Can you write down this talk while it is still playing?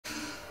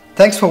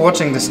Thanks for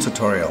watching this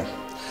tutorial.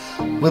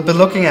 We'll be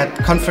looking at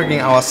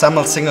configuring our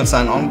SAML Single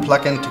Sign-On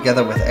plugin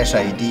together with Azure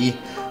AD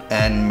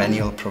and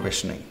manual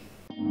provisioning.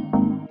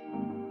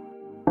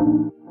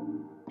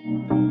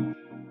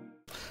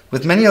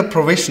 With manual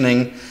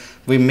provisioning,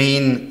 we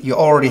mean you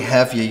already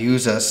have your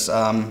users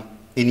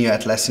in your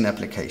Atlassian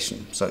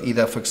application. So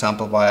either, for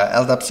example, via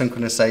LDAP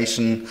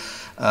synchronization,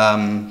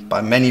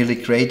 by manually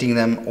creating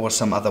them, or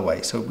some other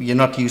way. So you're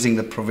not using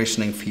the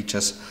provisioning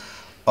features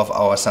of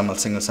our SAML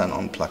Single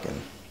Sign-On plugin.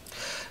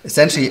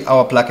 Essentially,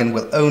 our plugin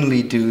will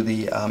only do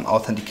the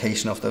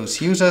authentication of those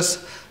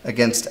users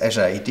against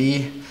Azure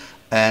AD,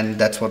 and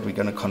that's what we're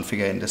going to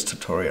configure in this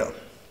tutorial.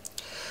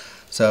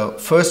 So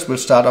first we'll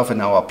start off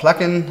in our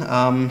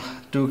plugin,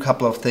 do a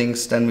couple of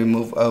things, then we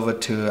move over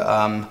to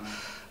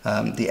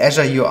the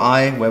Azure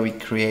UI, where we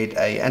create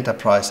an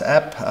enterprise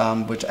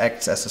app which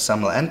acts as a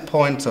SAML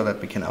endpoint so that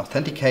we can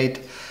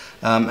authenticate,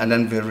 and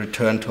then we'll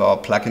return to our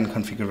plugin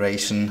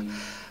configuration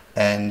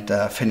and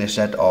finish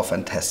that off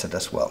and test it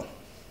as well.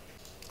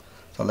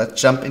 So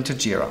let's jump into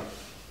Jira.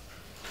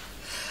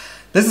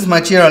 This is my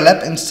Jira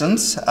lab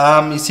instance.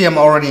 You see I'm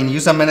already in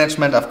user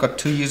management. I've got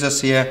two users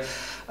here,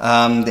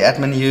 the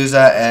admin user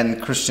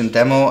and Christian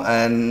Demo,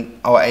 and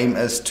our aim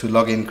is to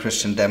log in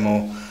Christian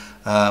Demo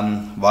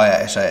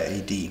via Azure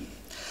AD.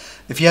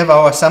 If you have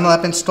our SAML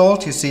app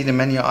installed, you see the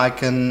menu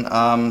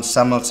icon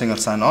SAML Single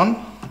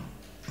Sign-On.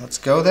 Let's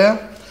go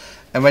there.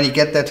 And when you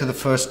get there to the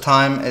first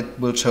time, it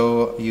will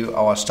show you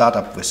our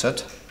startup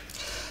wizard.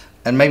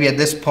 And maybe at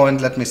this point,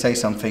 let me say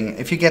something.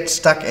 If you get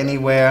stuck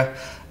anywhere,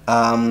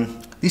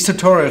 these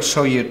tutorials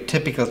show you a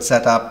typical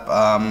setup,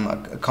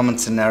 a common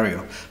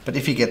scenario. But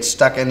if you get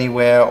stuck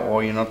anywhere,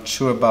 or you're not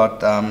sure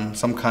about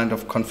some kind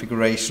of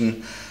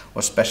configuration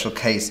or special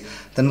case,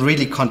 then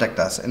really contact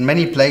us. In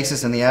many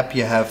places in the app,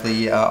 you have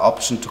the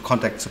option to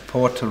contact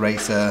support to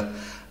raise a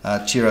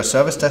Jira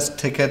service desk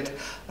ticket,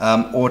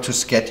 or to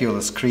schedule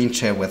a screen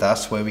share with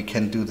us where we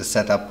can do the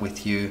setup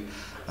with you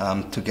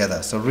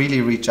together. So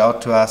really reach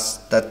out to us.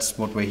 That's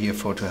what we're here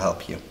for, to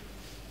help you.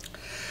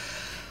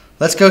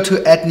 Let's go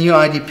to add new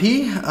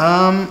IDP.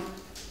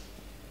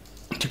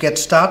 To get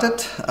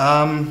started,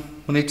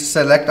 we need to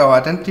select our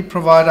identity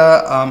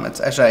provider. It's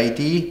Azure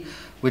AD,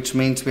 which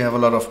means we have a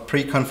lot of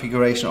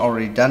pre-configuration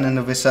already done in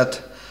the wizard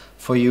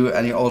for you,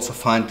 and you also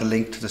find the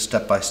link to the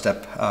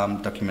step-by-step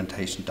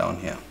documentation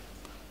down here.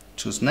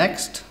 Choose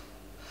next.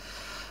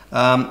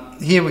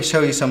 Here we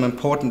show you some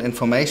important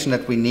information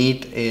that we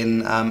need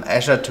in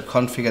Azure to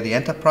configure the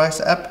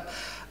enterprise app.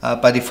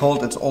 By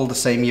default, it's all the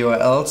same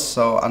URLs,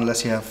 so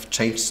unless you have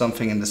changed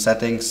something in the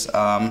settings,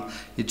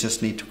 you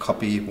just need to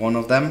copy one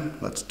of them.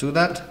 Let's do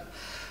that.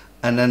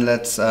 And then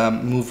let's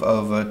move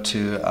over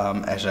to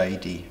Azure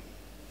AD.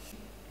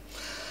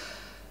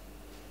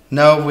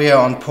 Now we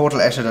are on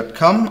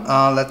portalazure.com.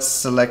 Let's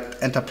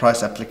select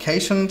Enterprise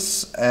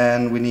Applications,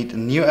 and we need a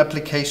new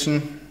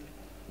application,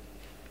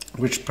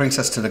 which brings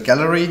us to the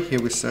gallery.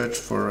 Here we search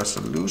for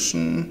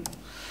resolution,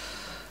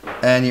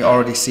 and you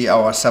already see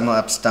our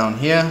SAML apps down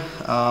here.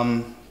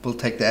 We'll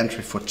take the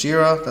entry for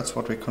Jira. That's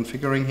what we're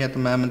configuring here at the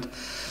moment.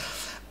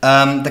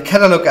 The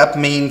catalog app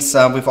means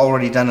we've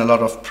already done a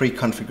lot of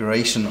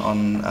pre-configuration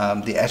on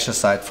the Azure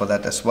side for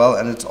that as well,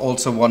 and it's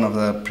also one of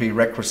the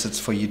prerequisites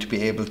for you to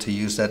be able to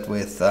use that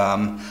with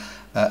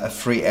a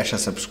free Azure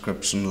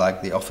subscription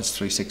like the Office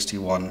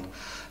 361.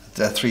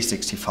 The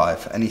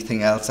 365.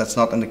 Anything else that's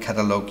not in the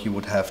catalog, you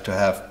would have to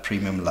have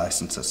premium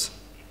licenses.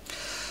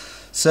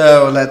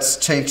 So let's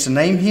change the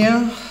name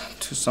here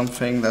to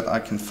something that I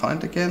can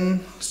find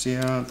again.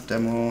 Jira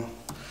Demo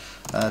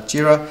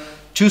Jira.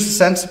 Choose a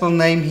sensible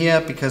name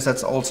here, because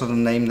that's also the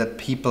name that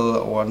people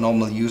or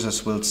normal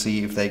users will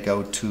see if they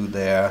go to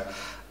their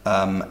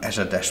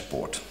Azure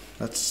dashboard.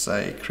 Let's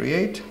say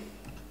create.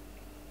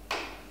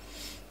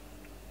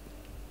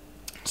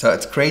 So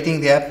it's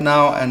creating the app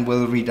now, and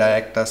will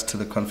redirect us to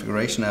the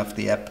configuration of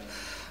the app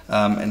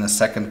in a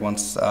second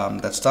once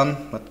that's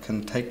done. That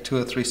can take 2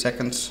 or 3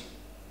 seconds.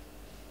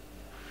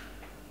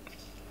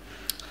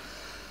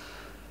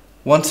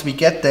 Once we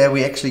get there,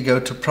 we actually go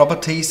to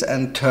properties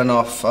and turn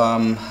off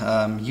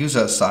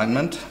user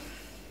assignment.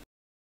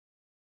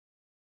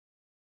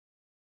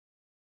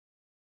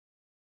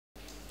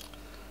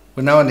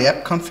 We're now in the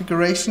app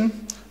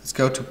configuration. Let's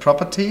go to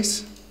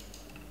properties.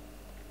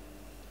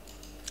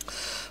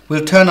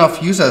 We'll turn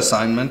off user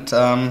assignment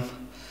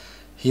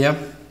here.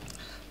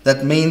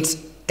 That means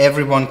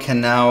everyone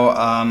can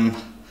now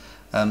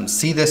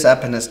see this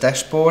app in his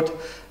dashboard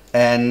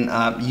and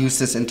use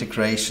this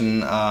integration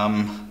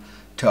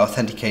to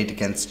authenticate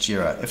against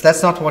Jira. If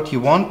that's not what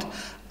you want,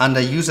 under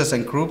users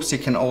and groups, you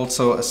can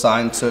also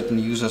assign certain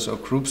users or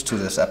groups to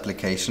this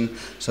application,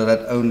 so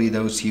that only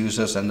those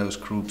users and those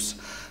groups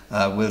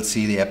will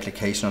see the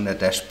application on their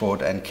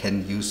dashboard and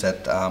can use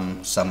that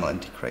SAML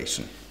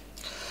integration.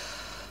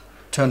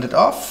 Turned it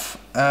off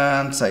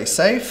and say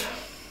save.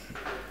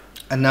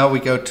 And now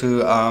we go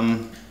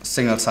to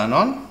Single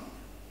Sign-On.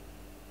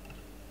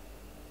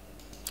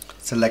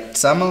 Select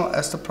SAML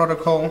as the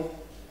protocol.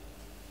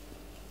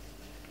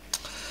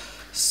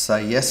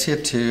 say yes here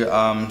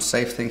to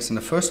save things in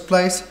the first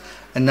place.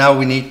 And now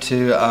we need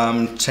to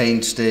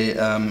change the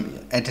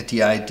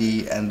entity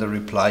ID and the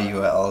reply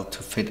URL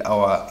to fit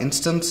our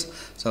instance.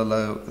 So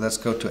let's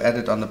go to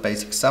edit on the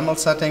basic SAML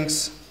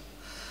settings.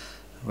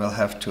 We'll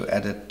have to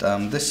edit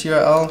this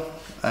URL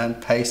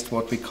and paste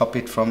what we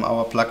copied from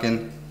our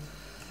plugin.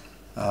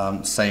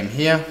 Same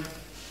here.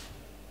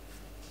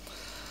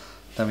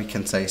 Then we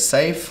can say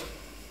save.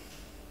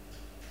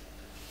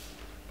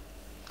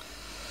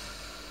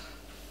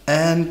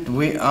 And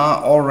we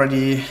are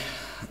already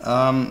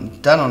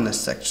done on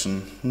this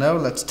section. No,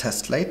 let's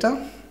test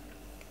later.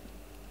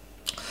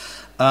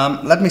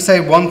 Let me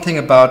say one thing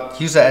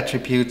about user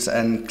attributes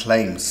and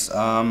claims.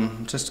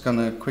 I'm just going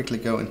to quickly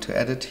go into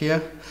edit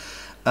here.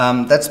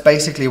 That's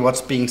basically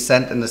what's being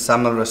sent in the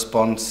SAML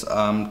response to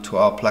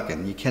our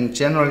plugin. You can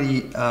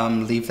generally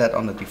leave that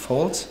on the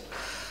default.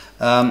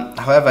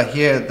 However,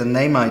 here the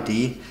name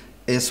ID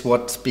is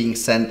what's being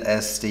sent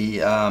as the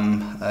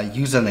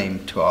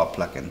username to our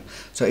plugin.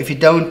 So if you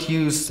don't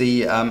use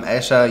the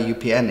Azure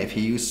UPN, if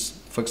you use,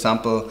 for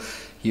example,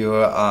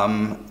 your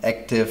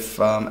Active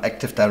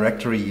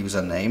Directory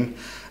username,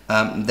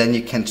 then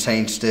you can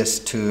change this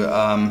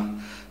to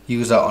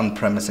user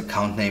on-premise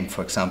account name,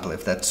 for example,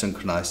 if that's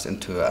synchronized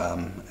into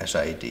Azure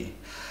AD.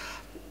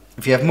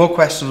 If you have more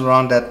questions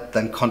around that,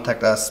 then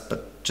contact us,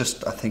 but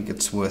just I think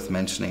it's worth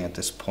mentioning at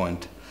this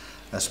point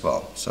as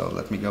well. So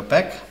let me go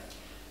back.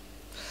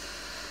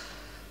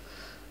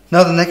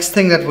 Now the next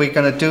thing that we're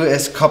going to do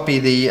is copy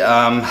the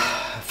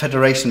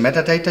federation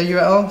metadata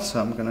URL.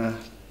 So I'm going to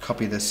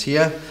copy this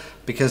here,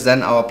 because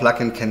then our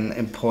plugin can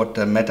import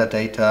the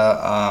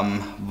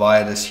metadata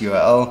via this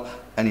URL,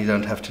 and you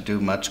don't have to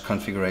do much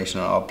configuration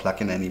on our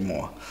plugin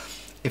anymore.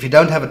 If you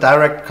don't have a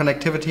direct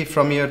connectivity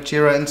from your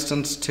Jira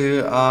instance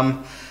to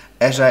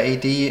Azure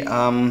AD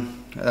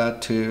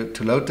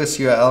to load this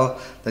URL,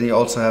 then you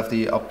also have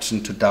the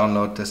option to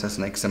download this as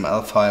an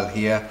XML file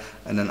here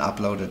and then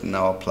upload it in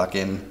our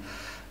plugin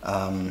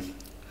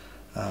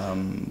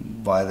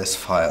via this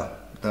file.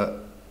 The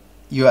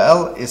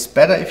URL is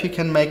better if you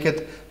can make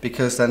it,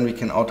 because then we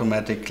can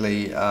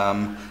automatically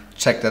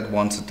check that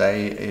once a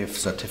day if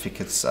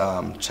certificates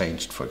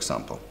changed, for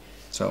example.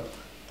 So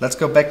let's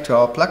go back to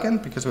our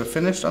plugin, because we're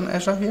finished on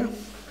Azure here.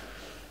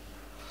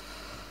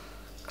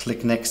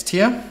 Click next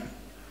here.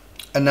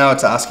 And now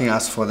it's asking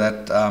us for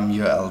that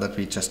URL that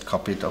we just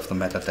copied of the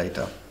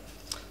metadata.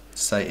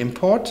 Say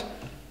import.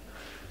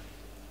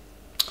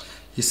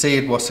 You see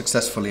it was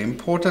successfully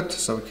imported,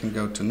 so we can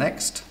go to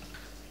next.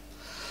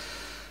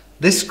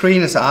 This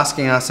screen is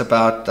asking us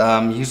about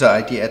user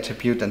ID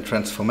attribute and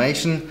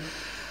transformation.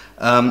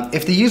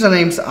 If the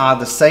usernames are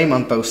the same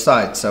on both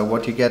sides, so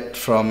what you get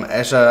from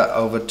Azure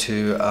over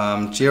to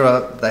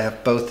Jira, they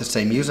have both the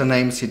same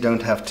usernames, you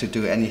don't have to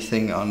do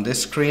anything on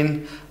this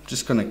screen. I'm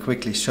just going to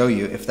quickly show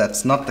you. If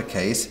that's not the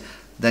case,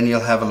 then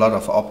you'll have a lot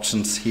of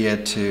options here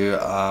to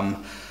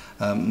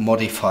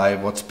modify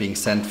what's being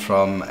sent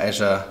from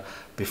Azure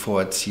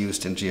before it's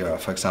used in Jira.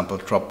 For example,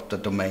 drop the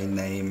domain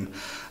name,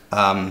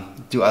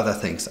 do other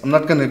things. I'm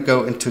not going to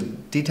go into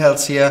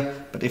details here,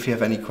 but if you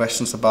have any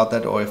questions about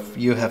that, or if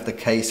you have the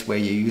case where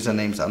your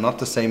usernames are not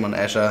the same on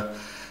Azure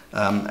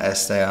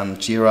as they are on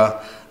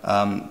Jira,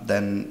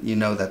 then you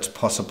know that's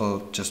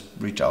possible. Just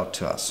reach out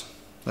to us.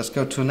 Let's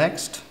go to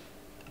next.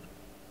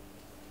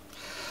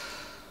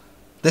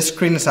 This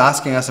screen is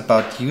asking us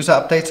about user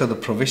updates, or the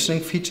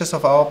provisioning features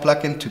of our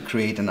plugin to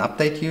create and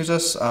update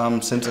users.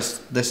 Since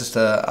this is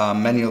the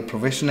manual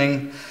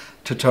provisioning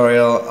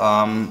tutorial,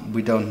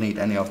 we don't need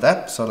any of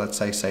that. So let's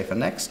say save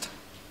and next.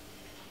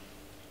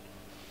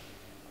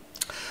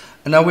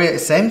 And now we're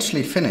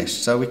essentially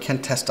finished, so we can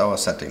test our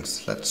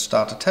settings. Let's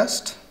start a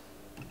test.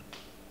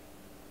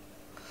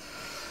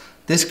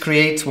 This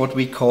creates what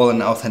we call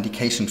an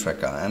Authentication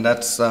Tracker, and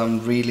that's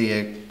really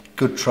a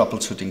good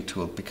troubleshooting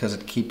tool, because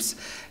it keeps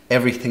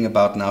everything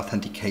about an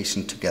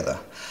authentication together.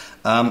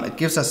 It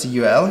gives us a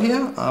URL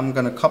here. I'm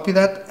going to copy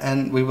that,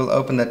 and we will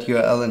open that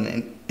URL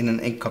in an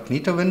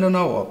incognito window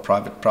now, or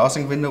private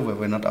browsing window where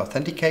we're not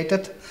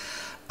authenticated.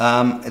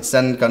 It's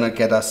then going to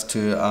get us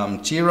to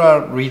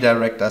Jira,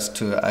 redirect us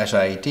to Azure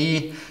AD,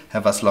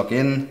 have us log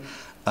in,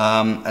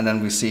 and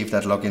then we see if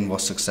that login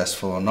was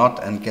successful or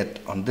not, and get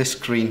on this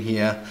screen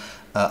here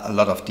a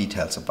lot of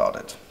details about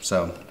it.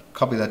 So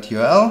copy that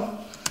URL,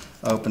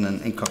 open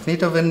an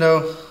incognito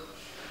window,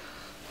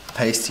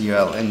 paste the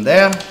URL in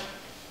there,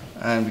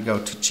 and we go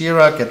to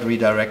Jira, get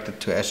redirected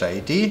to Azure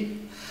AD,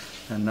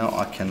 and now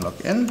I can log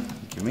in.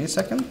 Give me a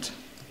second.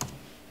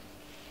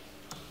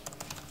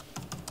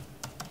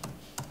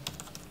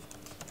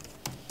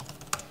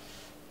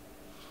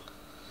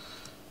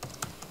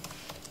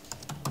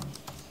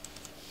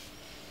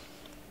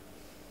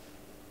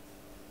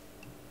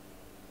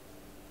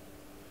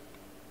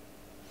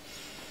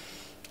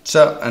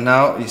 So, and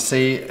now you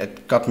see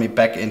it got me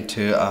back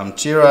into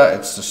Jira.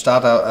 It's the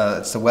starter,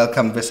 it's the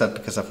welcome wizard,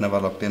 because I've never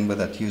logged in with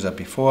that user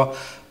before,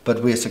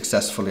 but we're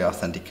successfully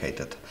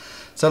authenticated.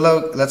 So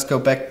let's go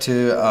back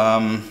to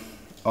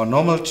our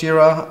normal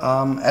Jira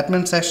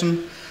admin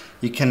session.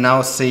 You can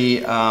now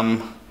see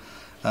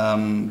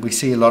we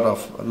see a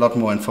lot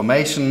more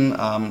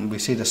information. We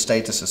see the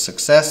status of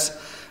success,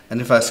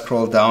 and if I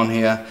scroll down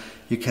here,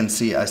 you can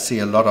see I see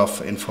a lot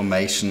of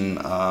information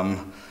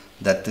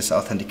that this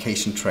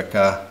authentication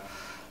tracker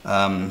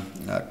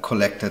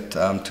collected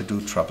to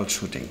do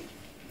troubleshooting.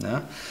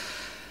 Yeah?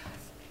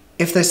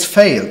 If this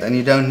failed and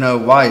you don't know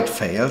why it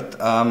failed,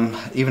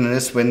 even in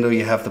this window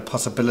you have the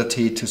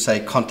possibility to say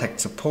contact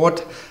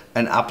support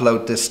and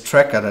upload this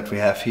tracker that we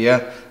have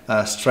here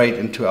straight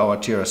into our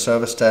Jira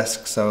service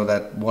desk, so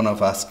that one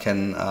of us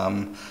can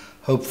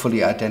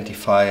hopefully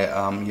identify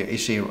your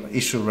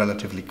issue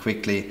relatively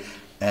quickly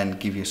and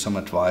give you some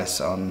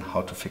advice on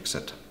how to fix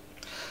it.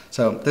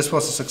 So this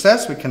was a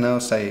success. We can now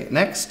say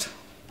next.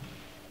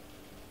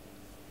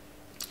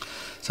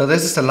 So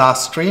this is the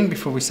last screen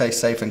before we say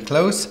save and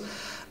close.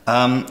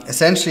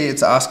 Essentially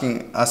it's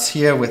asking us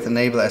here with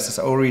enable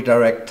SSO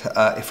redirect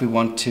if we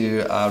want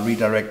to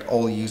redirect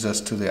all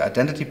users to the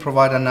identity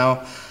provider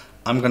now.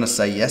 I'm going to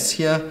say yes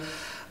here.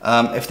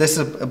 If this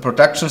is a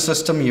production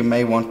system, you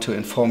may want to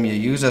inform your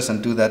users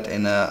and do that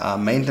in a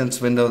maintenance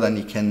window. Then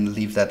you can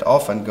leave that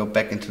off and go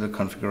back into the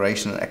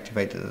configuration and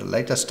activate it at a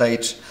later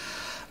stage.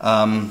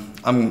 I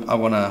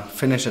want to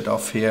finish it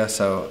off here.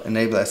 So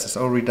enable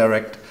SSO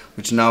redirect,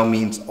 which now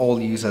means all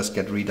users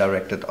get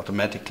redirected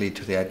automatically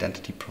to the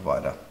identity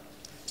provider.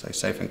 So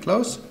save and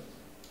close.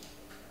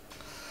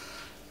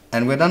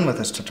 And we're done with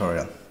this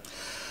tutorial.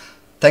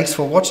 Thanks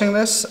for watching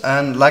this,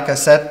 and like I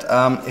said,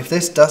 if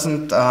this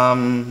doesn't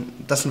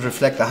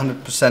reflect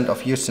 100%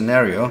 of your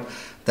scenario,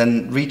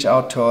 then reach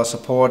out to our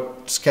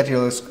support,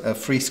 schedule a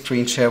free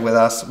screen share with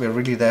us. We're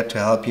really there to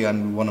help you,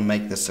 and we want to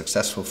make this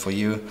successful for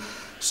you.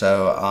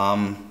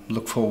 So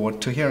look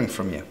forward to hearing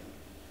from you.